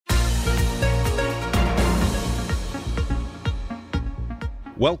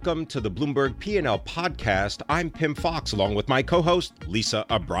Welcome to the Bloomberg P&L podcast. I'm Pim Fox, along with my co-host, Lisa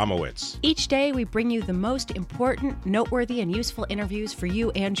Abramowitz. Each day, we bring you the most important, noteworthy, and useful interviews for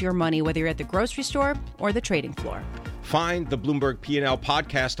you and your money, whether you're at the grocery store or the trading floor. Find the Bloomberg P&L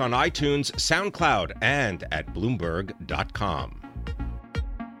podcast on iTunes, SoundCloud, and at Bloomberg.com.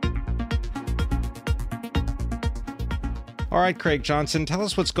 All right, Craig Johnson, tell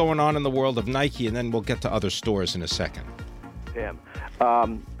us what's going on in the world of Nike, and then we'll get to other stores in a second. Pim.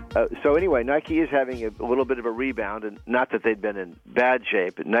 So anyway, Nike is having a little bit of a rebound, and not that they've been in bad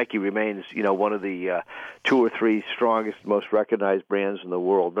shape. But Nike remains, one of the 2 or 3 strongest, most recognized brands in the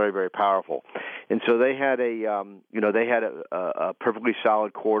world. Very, very powerful. And so they had a perfectly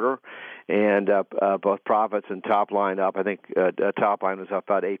solid quarter, and both profits and top line up. I think top line was up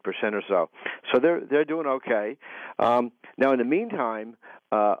about 8% or so. So they're doing okay. Now in the meantime,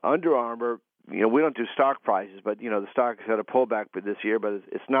 Under Armour. We don't do stock prices, but, the stock has had a pullback this year, but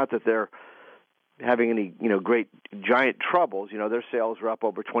it's not that they're having any, great giant troubles. Their sales are up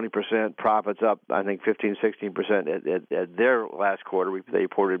over 20%, profits up, I think, 15, 16% at their last quarter. They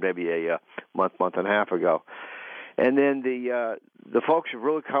reported maybe a month and a half ago. And then the folks have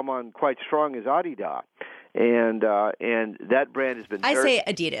really come on quite strong is Adidas. And that brand has been I say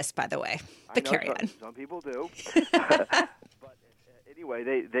Adidas, by the way, but carry on. Some people do. Anyway,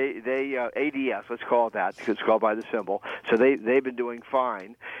 they ADS, let's call it that, because it's called by the symbol. So they've been doing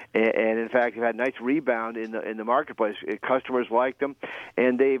fine, and in fact, they've had a nice rebound in the marketplace. Customers like them,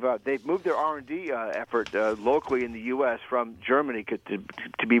 and they've moved their R&D effort locally in the U.S. from Germany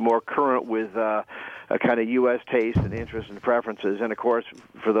to be more current with a kind of U.S. taste and interests and preferences. And of course,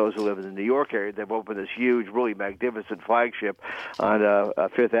 for those who live in the New York area, they've opened this huge, really magnificent flagship on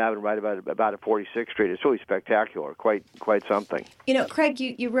Fifth Avenue, right about at 46th Street. It's really spectacular, quite something. Craig,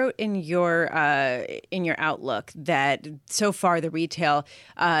 you wrote in your outlook that so far the retail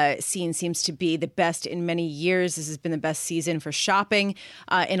scene seems to be the best in many years. This has been the best season for shopping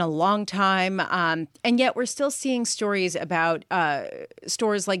in a long time, and yet we're still seeing stories about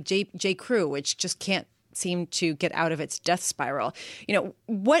stores like J. Crew, which just can't seem to get out of its death spiral.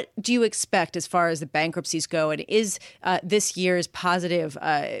 What do you expect as far as the bankruptcies go, and is this year's positive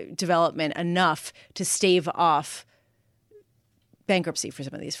development enough to stave off bankruptcy for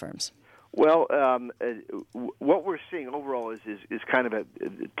some of these firms? Well, what we're seeing overall is kind of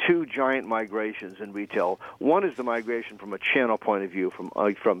 2 giant migrations in retail. One is the migration from a channel point of view,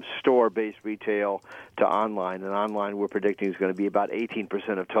 from store-based retail to online. And online, we're predicting, is going to be about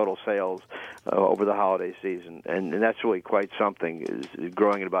 18% of total sales over the holiday season, and that's really quite something. Is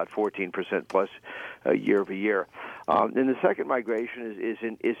growing at about 14% plus year over year. And the second migration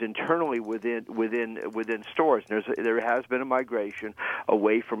is internally within stores. And there has been a migration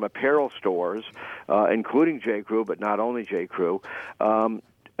away from apparel stores, including J. Crew, but not only J. Crew, to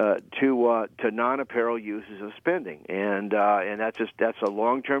non-apparel uses of spending, and that's a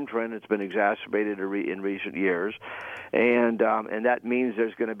long-term trend. It's been exacerbated in recent years, and that means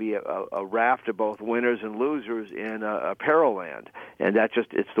there's going to be a raft of both winners and losers in apparel land, and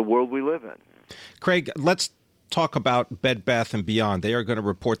it's the world we live in. Craig, let's talk about Bed Bath & Beyond. They are going to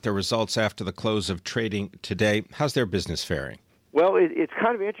report their results after the close of trading today. How's their business faring? Well, it's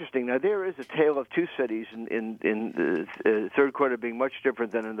kind of interesting. Now, there is a tale of 2 cities in the third quarter being much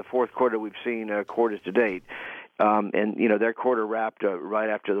different than in the fourth quarter we've seen quarters to date. And, their quarter wrapped right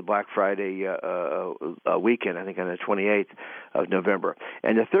after the Black Friday weekend, I think on the 28th of November.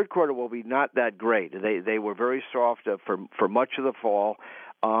 And the third quarter will be not that great. They were very soft for much of the fall.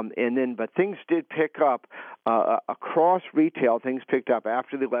 But things did pick up across retail. Things picked up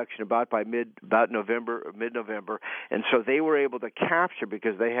after the election, about mid-November, and so they were able to capture,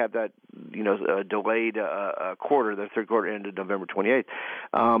 because they had that delayed quarter. The third quarter ended November 28th,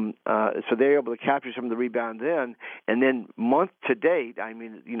 so they were able to capture some of the rebound then. And then month to date,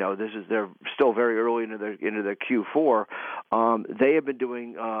 they're still very early into their Q4. They have been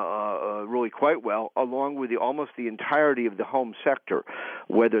doing really quite well, along with almost the entirety of the home sector,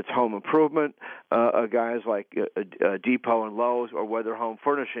 whether it's home improvement, guys like Depot and Lowe's, or whether home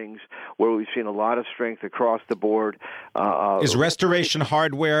furnishings, where we've seen a lot of strength across the board. Is Restoration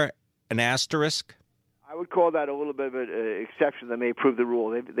Hardware an asterisk? I would call that a little bit of an exception that may prove the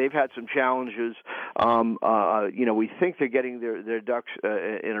rule. They've had some challenges We think they're getting their ducks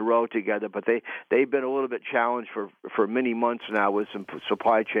in a row together, but they've been a little bit challenged for many months now with some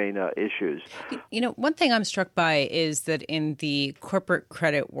supply chain issues. One thing I'm struck by is that in the corporate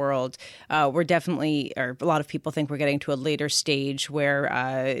credit world, we're definitely, or a lot of people think we're getting to a later stage where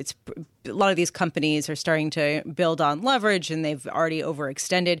it's a lot of these companies are starting to build on leverage and they've already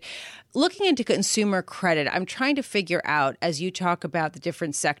overextended. Looking into consumer credit, I'm trying to figure out, as you talk about the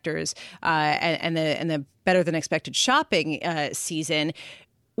different sectors and the better than expected shopping season,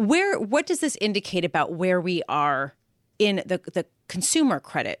 what does this indicate about where we are in the consumer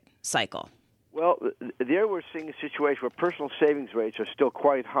credit cycle? Well, there we're seeing a situation where personal savings rates are still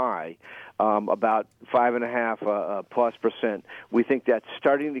quite high, about 5.5 plus %. We think that's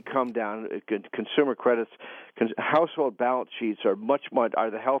starting to come down. Consumer credits, household balance sheets are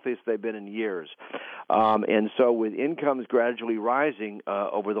the healthiest they've been in years, and so with incomes gradually rising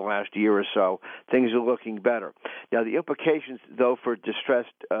over the last year or so, things are looking better. Now, the implications, though, for distressed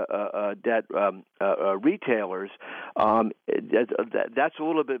debt retailers, that's a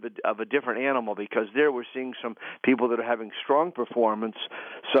little bit of a different animal, because there we're seeing some people that are having strong performance,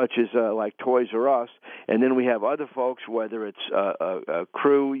 such as like Toys R Us, and then we have other folks, whether it's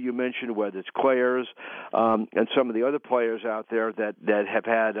Crew you mentioned, whether it's Claire's, and some of the other players out there that have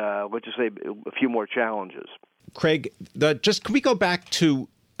had, let's just say, a few more challenges. Craig, can we go back to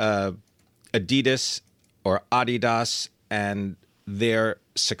Adidas or Adidas and their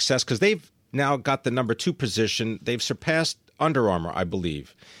success? Because they've now got the number 2 position. They've surpassed Under Armour, I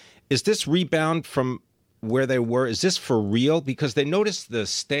believe. Is this rebound from where they were? Is this for real? Because they noticed the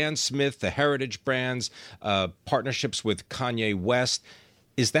Stan Smith, the Heritage Brands, partnerships with Kanye West.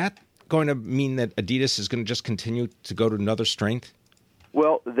 Is that going to mean that Adidas is going to just continue to go to another strength?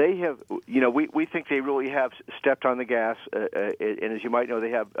 Well, they have, we think they really have stepped on the gas, and as you might know, they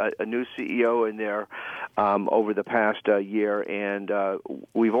have a new CEO in there over the past year, and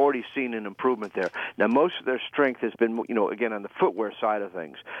we've already seen an improvement there. Now, most of their strength has been, again, on the footwear side of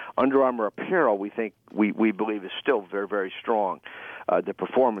things. Under Armour apparel, we believe, is still very, very strong. The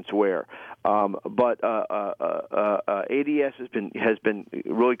performance wear, but ADS has been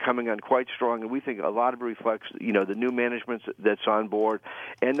really coming on quite strong, and we think a lot of it reflects the new management that's on board,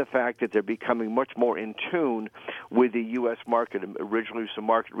 and the fact that they're becoming much more in tune with the U.S. market. Originally, some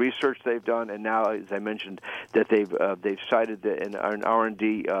market research they've done, and now, as I mentioned, that they've cited an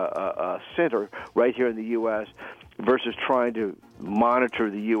R&D center right here in the U.S. versus trying to monitor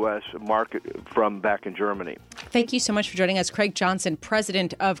the U.S. market from back in Germany. Thank you so much for joining us. Craig Johnson,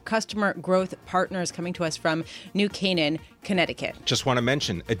 president of Customer Growth Partners, coming to us from New Canaan, Connecticut. Just want to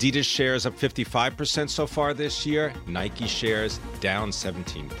mention, Adidas shares up 55% so far this year. Nike shares down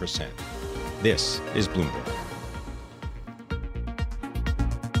 17%. This is Bloomberg.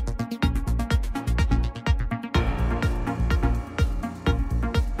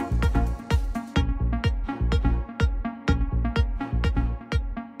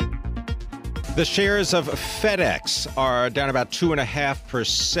 The shares of FedEx are down about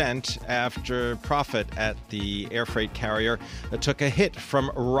 2.5% after profit at the air freight carrier took a hit from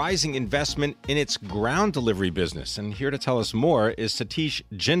rising investment in its ground delivery business. And here to tell us more is Satish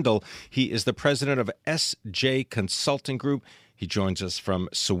Jindal. He is the president of SJ Consulting Group. He joins us from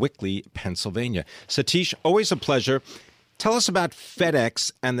Sewickley, Pennsylvania. Satish, always a pleasure. Tell us about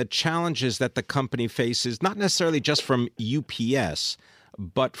FedEx and the challenges that the company faces, not necessarily just from UPS,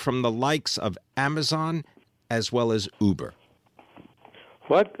 but from the likes of Amazon as well as Uber.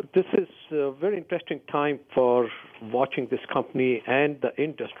 Well, this is a very interesting time for watching this company and the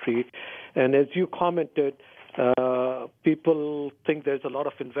industry. And as you commented, people think there's a lot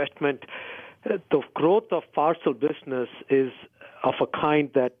of investment. The growth of parcel business is of a kind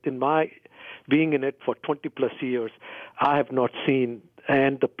that, in my being in it for 20 plus years, I have not seen.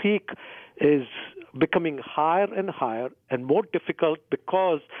 And the peak is becoming higher and higher and more difficult,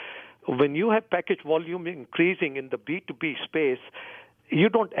 because when you have package volume increasing in the B2B space, you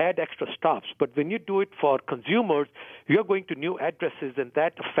don't add extra stops. But when you do it for consumers, you're going to new addresses, and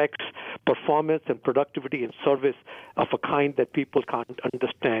that affects performance and productivity and service of a kind that people can't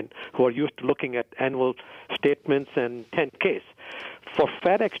understand, who are used to looking at annual statements and 10Ks. For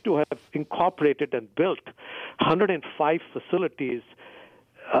FedEx to have incorporated and built 105 facilities,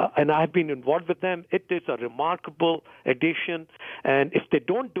 and I've been involved with them, it is a remarkable addition. And if they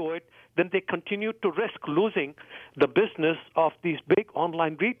don't do it, then they continue to risk losing the business of these big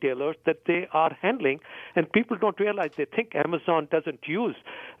online retailers that they are handling. And people don't realize, they think Amazon doesn't use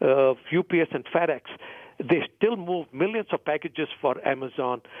UPS and FedEx. They still move millions of packages for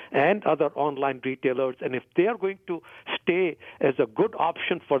Amazon and other online retailers. And if they are going to stay as a good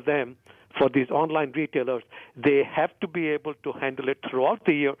option for them for these online retailers. They have to be able to handle it throughout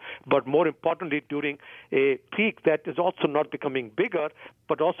the year, but more importantly, during a peak that is also not becoming bigger,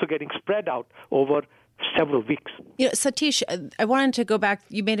 but also getting spread out over several weeks. Satish, I wanted to go back.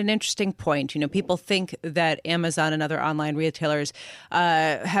 You made an interesting point. People think that Amazon and other online retailers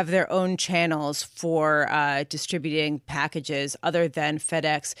have their own channels for distributing packages other than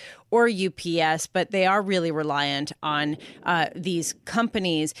FedEx or UPS, but they are really reliant on these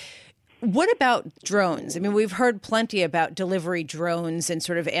companies. What about drones? I mean, we've heard plenty about delivery drones and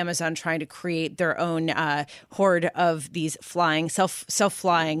sort of Amazon trying to create their own horde of these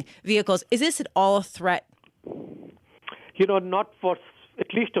self-flying vehicles. Is this at all a threat? Not for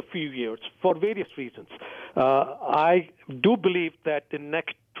at least a few years, for various reasons. I do believe that in the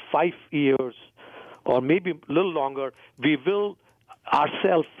next 5 years, or maybe a little longer, we will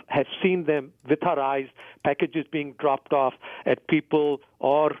ourselves have seen them with our eyes, packages being dropped off at people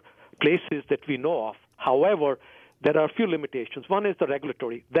or places that we know of. However, there are a few limitations. One is the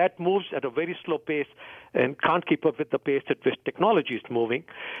regulatory. That moves at a very slow pace and can't keep up with the pace at which technology is moving.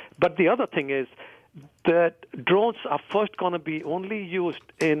 But the other thing is that drones are first going to be only used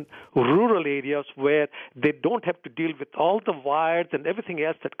in rural areas where they don't have to deal with all the wires and everything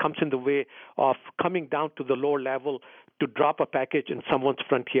else that comes in the way of coming down to the lower level to drop a package in someone's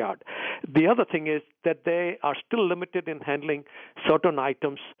front yard. The other thing is that they are still limited in handling certain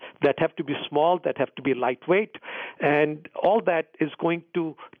items that have to be small, that have to be lightweight, and all that is going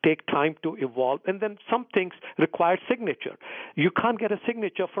to take time to evolve. And then some things require signature. You can't get a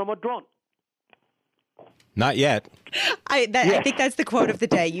signature from a drone. Not yet. I think that's the quote of the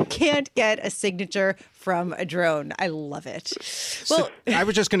day. You can't get a signature from a drone. I love it. Well, so I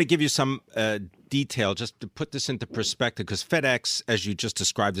was just going to give you some detail just to put this into perspective, because FedEx, as you just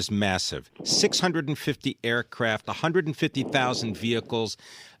described, is massive. 650 aircraft, 150,000 vehicles,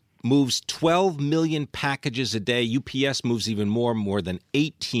 moves 12 million packages a day. UPS moves even more than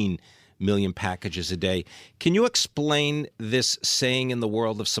 18 million packages a day. Can you explain this saying in the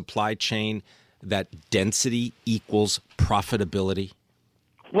world of supply chain that density equals profitability?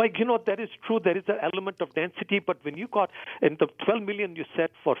 Well, that is true. There is an element of density, but when you got in the 12 million you said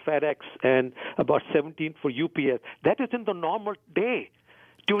for FedEx and about 17 for UPS, that is in the normal day.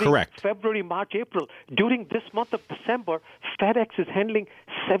 During Correct. February, March, April, during this month of December, FedEx is handling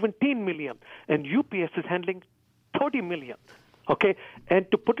 17 million and UPS is handling 30 million. Okay? And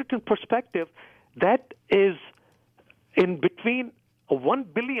to put it in perspective, that is in between 1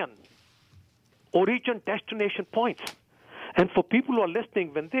 billion origin destination points. And for people who are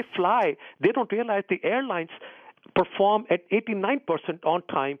listening, when they fly, they don't realize the airlines perform at 89% on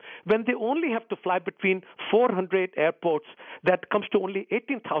time when they only have to fly between 400 airports. That comes to only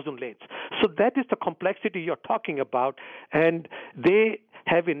 18,000 lanes. So that is the complexity you're talking about. And they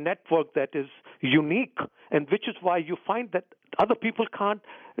have a network that is unique, and which is why you find that other people can't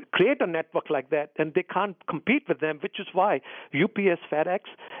create a network like that, and they can't compete with them, which is why UPS, FedEx,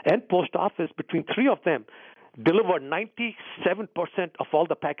 and Post Office, between three of them, deliver 97% of all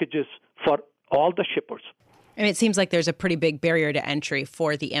the packages for all the shippers. And it seems like there's a pretty big barrier to entry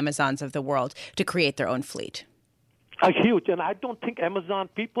for the Amazons of the world to create their own fleet. Huge, and I don't think Amazon,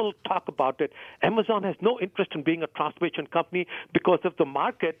 people talk about it. Amazon has no interest in being a transportation company because of the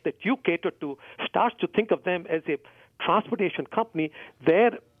market that you cater to starts to think of them as a transportation company.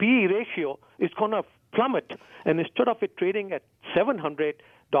 Their PE ratio is going to plummet, and instead of it trading at $700,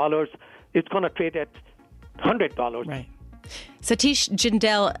 it's going to trade at $100. Right. Satish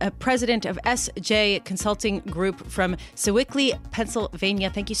Jindal, president of SJ Consulting Group from Sewickley,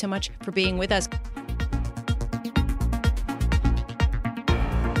 Pennsylvania. Thank you so much for being with us.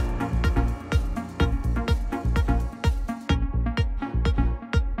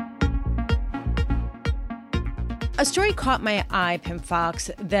 A story caught my eye, Pim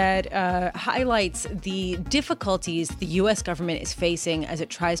Fox, that highlights the difficulties the U.S. government is facing as it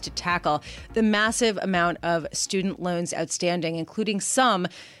tries to tackle the massive amount of student loans outstanding, including some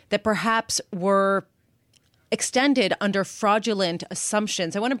that perhaps were extended under fraudulent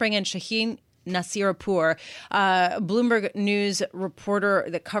assumptions. I want to bring in Shaheen Nasirapur, Bloomberg News reporter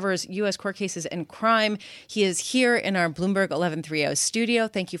that covers U.S. court cases and crime. He is here in our Bloomberg 1130 studio.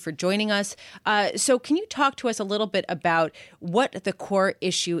 Thank you for joining us. So can you talk to us a little bit about what the core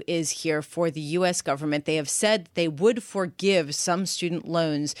issue is here for the U.S. government? They have said they would forgive some student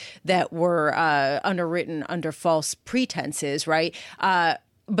loans that were underwritten under false pretenses, right?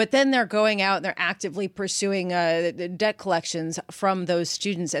 But then they're going out and they're actively pursuing debt collections from those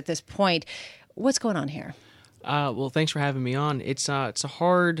students at this point. What's going on here? Well, thanks for having me on. It's a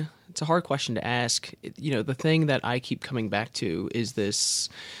hard question to ask. The thing that I keep coming back to is this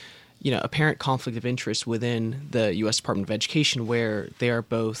apparent conflict of interest within the U.S. Department of Education, where they are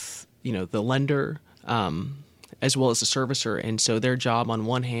both, the lender as well as the servicer. And so their job on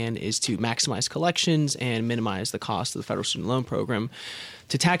one hand is to maximize collections and minimize the cost of the federal student loan program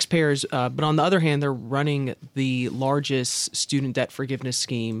to taxpayers. But on the other hand, they're running the largest student debt forgiveness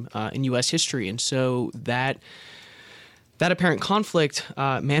scheme in U.S. history. And so that apparent conflict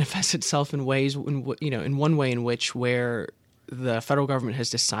manifests itself in ways, in one way in which where the federal government has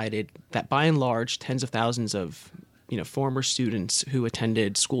decided that by and large, tens of thousands of former students who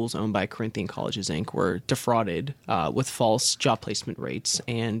attended schools owned by Corinthian Colleges, Inc. were defrauded with false job placement rates,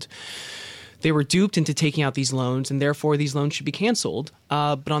 and they were duped into taking out these loans, and therefore these loans should be canceled.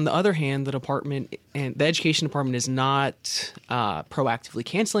 But on the other hand, the department and the education department is not proactively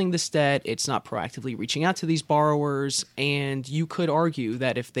canceling this debt. It's not proactively reaching out to these borrowers, and you could argue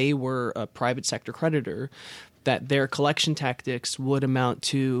that if they were a private sector creditor, that their collection tactics would amount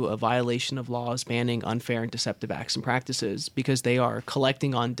to a violation of laws banning unfair and deceptive acts and practices, because they are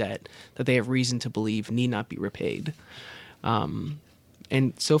collecting on debt that they have reason to believe need not be repaid.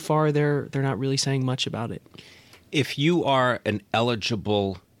 And so far, they're not really saying much about it. If you are an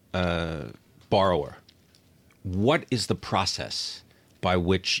eligible borrower, what is the process by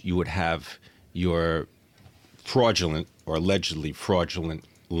which you would have your fraudulent or allegedly fraudulent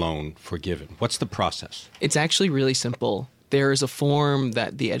loan forgiven? What's the process? It's actually really simple. There is a form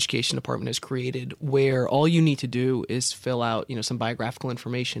that the education department has created where all you need to do is fill out, some biographical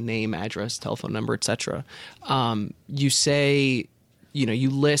information, name, address, telephone number, etc. You say, you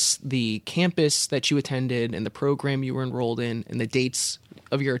list the campus that you attended and the program you were enrolled in and the dates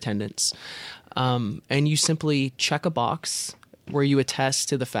of your attendance. And you simply check a box where you attest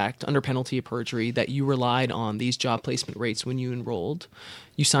to the fact, under penalty of perjury, that you relied on these job placement rates when you enrolled.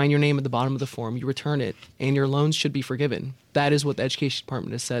 You sign your name at the bottom of the form, you return it, and your loans should be forgiven. That is what the education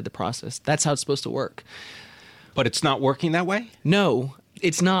department has said, the process. That's how it's supposed to work. But it's not working that way? No,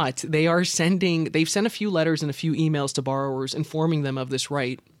 it's not. They've sent a few letters and a few emails to borrowers informing them of this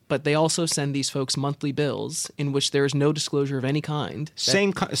right, but they also send these folks monthly bills in which there is no disclosure of any kind.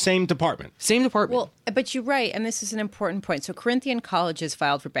 Same department. Same department. Well, but you're right, and this is an important point. So Corinthian Colleges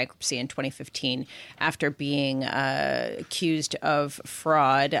filed for bankruptcy in 2015 after being accused of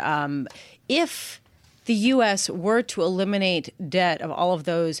fraud. If the U.S. were to eliminate debt of all of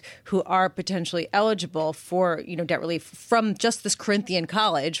those who are potentially eligible for, debt relief from just this Corinthian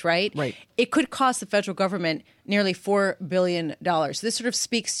college, right? Right. It could cost the federal government nearly $4 billion. This sort of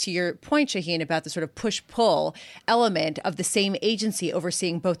speaks to your point, Shaheen, about the sort of push-pull element of the same agency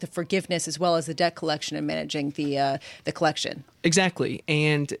overseeing both the forgiveness as well as the debt collection and managing the collection. Exactly.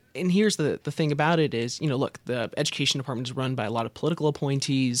 And here's the thing about it is, look, the education department is run by a lot of political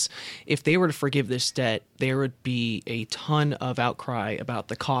appointees. If they were to forgive this debt, there would be a ton of outcry about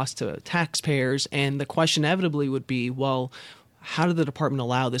the cost to taxpayers. And the question inevitably would be, well, how did the department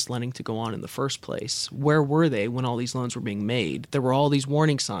allow this lending to go on in the first place? Where were they when all these loans were being made? There were all these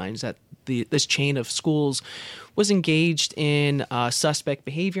warning signs that this chain of schools was engaged in suspect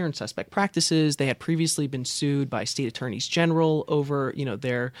behavior and suspect practices. They had previously been sued by state attorneys general over,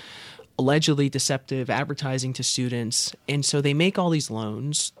 their allegedly deceptive advertising to students. And so they make all these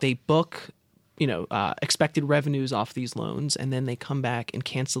loans. They book expected revenues off these loans, and then they come back and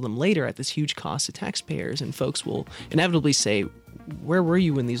cancel them later at this huge cost to taxpayers. And folks will inevitably say, where were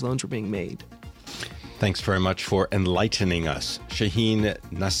you when these loans were being made? Thanks very much for enlightening us. Shaheen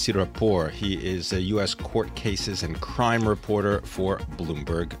Nasirapur. He is a U.S. court cases and crime reporter for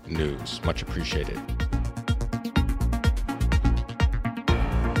Bloomberg News. Much appreciated.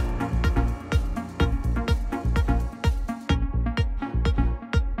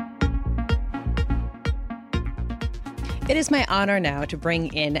 It is my honor now to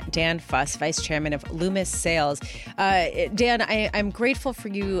bring in Dan Fuss, Vice Chairman of Loomis Sales. Dan, I'm grateful for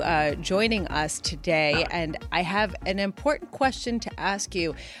you joining us today, and I have an important question to ask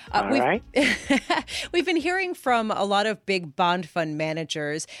you. We've been hearing from a lot of big bond fund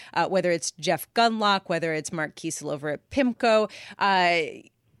managers, whether it's Jeff Gundlach, whether it's Mark Kiesel over at PIMCO.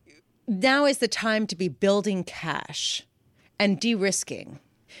 Now is the time to be building cash and de-risking.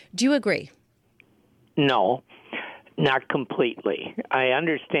 Do you agree? No. Not completely. I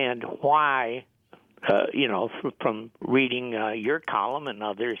understand why, from reading your column and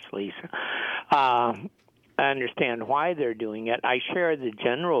others, Lisa. I understand why they're doing it. I share the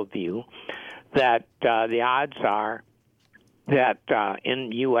general view that the odds are that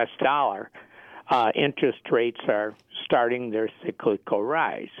in U.S. dollar, interest rates are starting their cyclical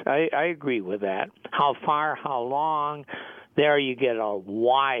rise. I agree with that. How far, how long, there you get a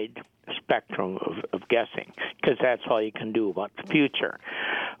wide spectrum of guessing, because that's all you can do about the future.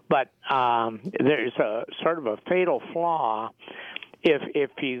 But there's a sort of a fatal flaw if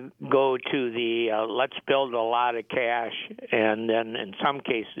you go to the let's build a lot of cash, and then in some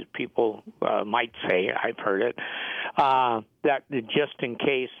cases people might say, I've heard it, that just in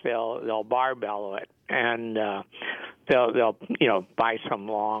case they'll barbell it and they'll buy some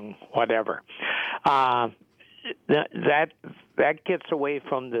long whatever. That gets away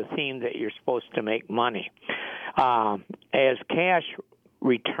from the theme that you're supposed to make money. As cash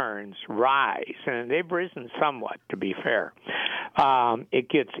returns rise, and they've risen somewhat, to be fair, it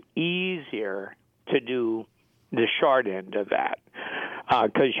gets easier to do the short end of that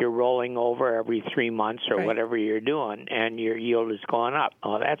because you're rolling over every 3 months or whatever you're doing, and your yield is going up.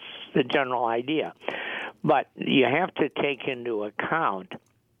 Oh, that's the general idea. But you have to take into account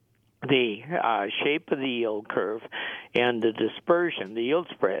the shape of the yield curve and the dispersion, the yield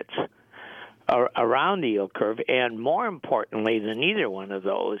spreads around the yield curve, and more importantly than either one of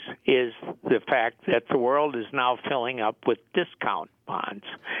those is the fact that the world is now filling up with discount bonds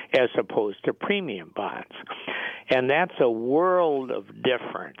as opposed to premium bonds. And that's a world of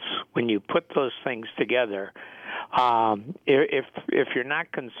difference when you put those things together. If you're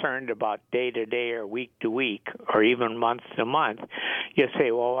not concerned about day to day or week to week or even month to month, you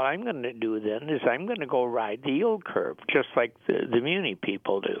say, well, what I'm going to do then is I'm going to go ride the yield curve, just like the muni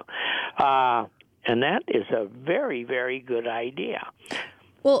people do. And that is a very, very good idea.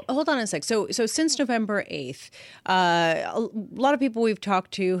 Well, hold on a sec. So since November 8th, a lot of people we've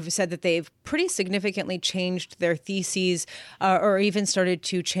talked to have said that they've pretty significantly changed their theses or even started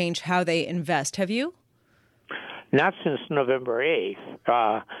to change how they invest. Have you? Not since November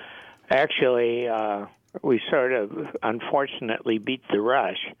 8th. Actually, we sort of unfortunately beat the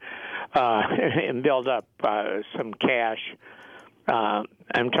rush and built up some cash.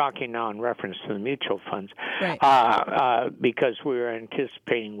 I'm talking now in reference to the mutual funds, right. Because we were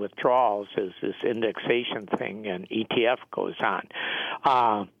anticipating withdrawals as this indexation thing and ETF goes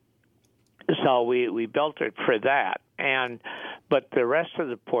on. So we built it for that. But the rest of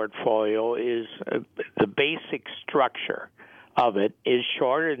the portfolio is the basic structure of it is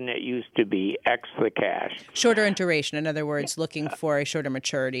shorter than it used to be, ex the cash. Shorter in duration, in other words, looking for a shorter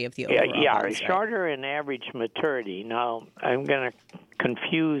maturity of the overall bonds, shorter in average maturity. Now, I'm going to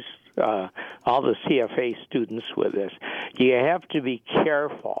confuse all the CFA students with this. You have to be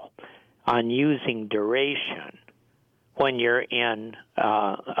careful on using duration when you're in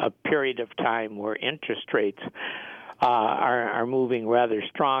a period of time where interest rates are moving rather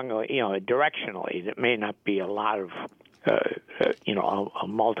strongly, directionally. That may not be a lot of, a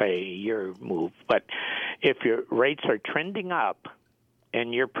multi-year move. But if your rates are trending up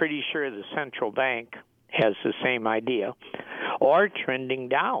and you're pretty sure the central bank has the same idea, or trending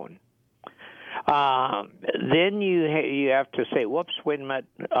down, then you have to say, whoops, wait a minute,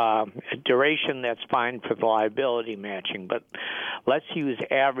 duration, that's fine for the liability matching, but let's use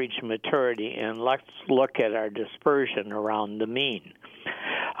average maturity and let's look at our dispersion around the mean.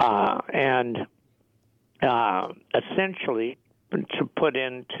 Essentially, to put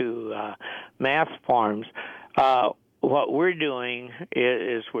into math forms, what we're doing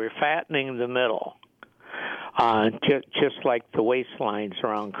is we're fattening the middle. Just like the waistlines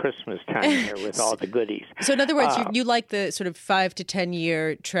around Christmas time here with all the goodies. So in other words, you like the sort of 5 to 10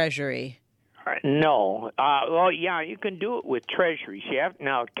 year treasury? No. You can do it with treasuries.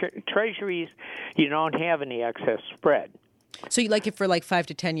 Treasuries, you don't have any excess spread. So you like it for like 5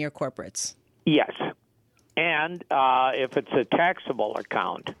 to 10 year corporates? Yes. And if it's a taxable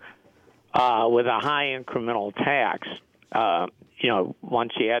account with a high incremental tax,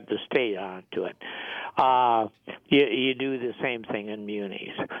 once you add the state onto it, you do the same thing in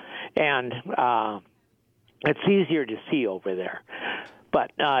munis. And it's easier to see over there.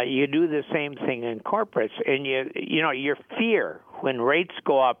 But you do the same thing in corporates, and your fear when rates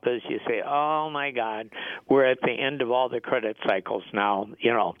go up is you say, "Oh my God, we're at the end of all the credit cycles now."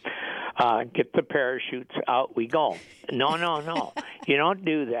 Get the parachutes out, we go. No, you don't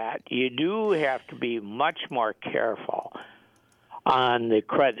do that. You do have to be much more careful on the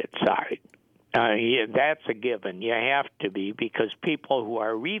credit side. That's a given. You have to be, because people who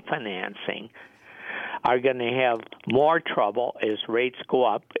are refinancing are going to have more trouble as rates go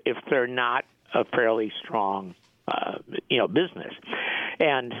up if they're not a fairly strong, business.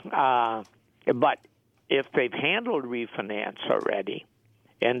 But if they've handled refinance already,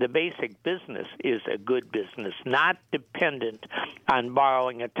 and the basic business is a good business, not dependent on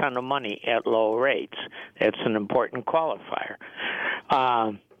borrowing a ton of money at low rates, that's an important qualifier.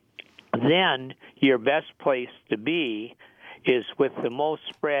 Then your best place to be is with the most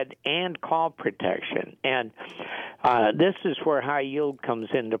spread and call protection. And this is where high yield comes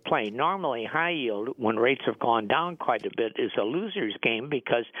into play. Normally, high yield, when rates have gone down quite a bit, is a loser's game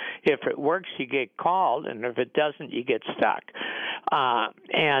because if it works, you get called, and if it doesn't, you get stuck.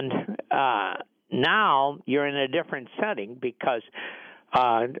 Now you're in a different setting because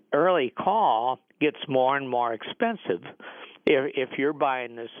early call gets more and more expensive. If you're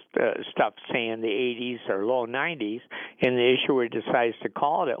buying this stuff, say, in the 80s or low 90s, and the issuer decides to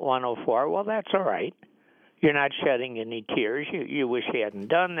call it at 104, well, that's all right. You're not shedding any tears. You wish you hadn't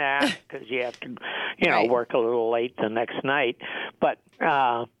done that because you have to, right. work a little late the next night. But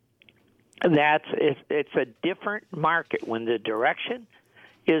it's a different market when the direction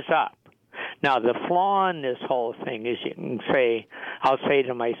is up. Now, the flaw in this whole thing is I'll say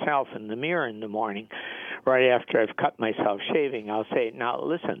to myself in the mirror in the morning, right after I've cut myself shaving, I'll say, now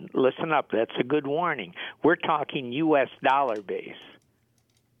listen up. That's a good warning. We're talking U.S. dollar base.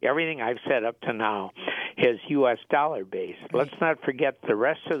 Everything I've said up to now is U.S. dollar base. Let's not forget the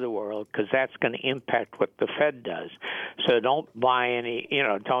rest of the world because that's going to impact what the Fed does. So don't buy any,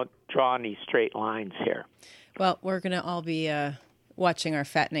 don't draw any straight lines here. Well, we're going to all be watching our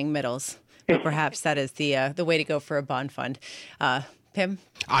fattening middles. But perhaps that is the way to go for a bond fund. Pim?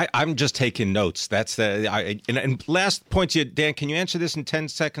 I'm just taking notes. That's and last point to you, Dan, can you answer this in 10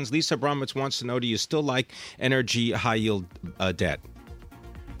 seconds? Lisa Abramowitz wants to know, do you still like energy high-yield debt?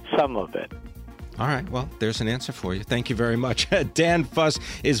 Some of it. All right. Well, there's an answer for you. Thank you very much. Dan Fuss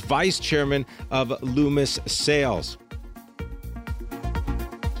is vice chairman of Loomis Sayles.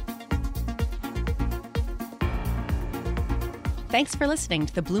 Thanks for listening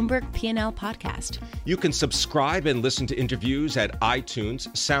to the Bloomberg P&L podcast. You can subscribe and listen to interviews at iTunes,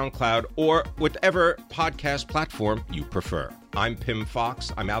 SoundCloud, or whatever podcast platform you prefer. I'm Pim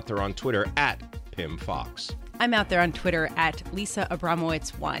Fox. I'm out there on Twitter at Pim Fox. I'm out there on Twitter at Lisa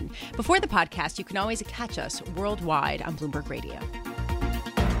Abramowitz1. Before the podcast, you can always catch us worldwide on Bloomberg Radio.